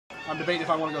I'm debating if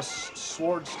I want to go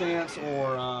sword stance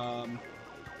or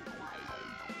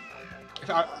if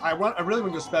I really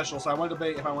want to go special. So I want to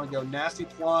debate if I want to go nasty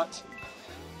plot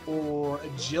or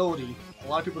agility. A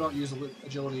lot of people don't use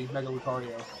agility Mega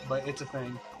Lucario, but it's a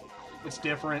thing. It's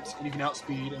different, and you can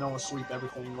outspeed and almost sweep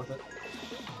everything with it.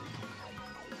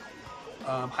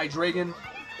 Hydreigon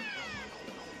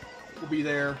will be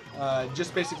there,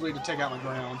 just basically to take out my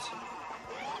grounds.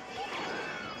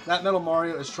 That Metal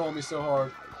Mario is trolling me so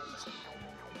hard.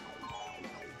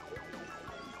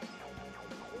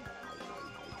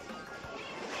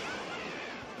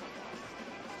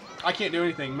 I can't do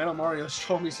anything. Metal Mario is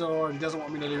trolling me so hard. He doesn't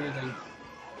want me to do anything.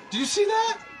 Did you see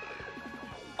that?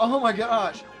 Oh my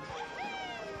gosh.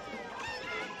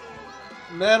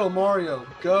 Metal Mario,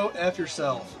 go F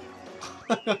yourself.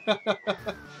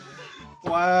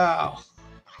 Wow.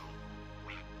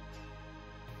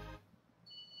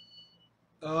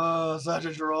 Oh, such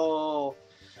a troll.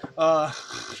 Oh,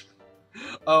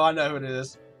 I know who it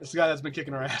is. It's the guy that's been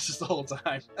kicking our asses the whole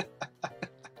time.